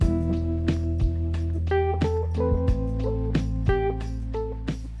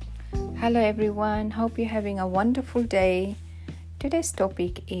Hello everyone, hope you're having a wonderful day. Today's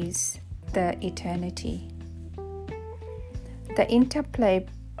topic is the eternity. The interplay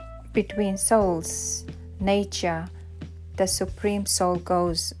between souls, nature, the supreme soul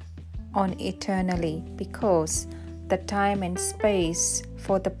goes on eternally because the time and space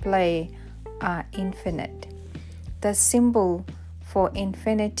for the play are infinite. The symbol for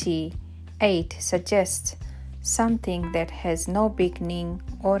infinity 8 suggests something that has no beginning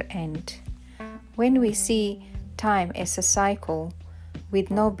or end. When we see time as a cycle with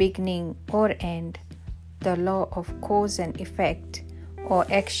no beginning or end, the law of cause and effect or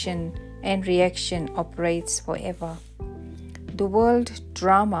action and reaction operates forever. The world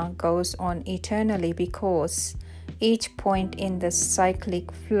drama goes on eternally because each point in the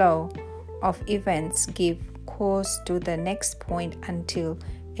cyclic flow of events gives cause to the next point until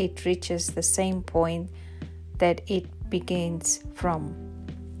it reaches the same point that it begins from.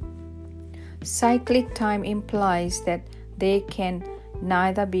 Cyclic time implies that there can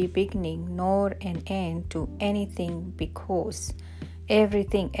neither be beginning nor an end to anything because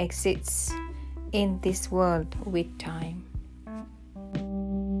everything exists in this world with time.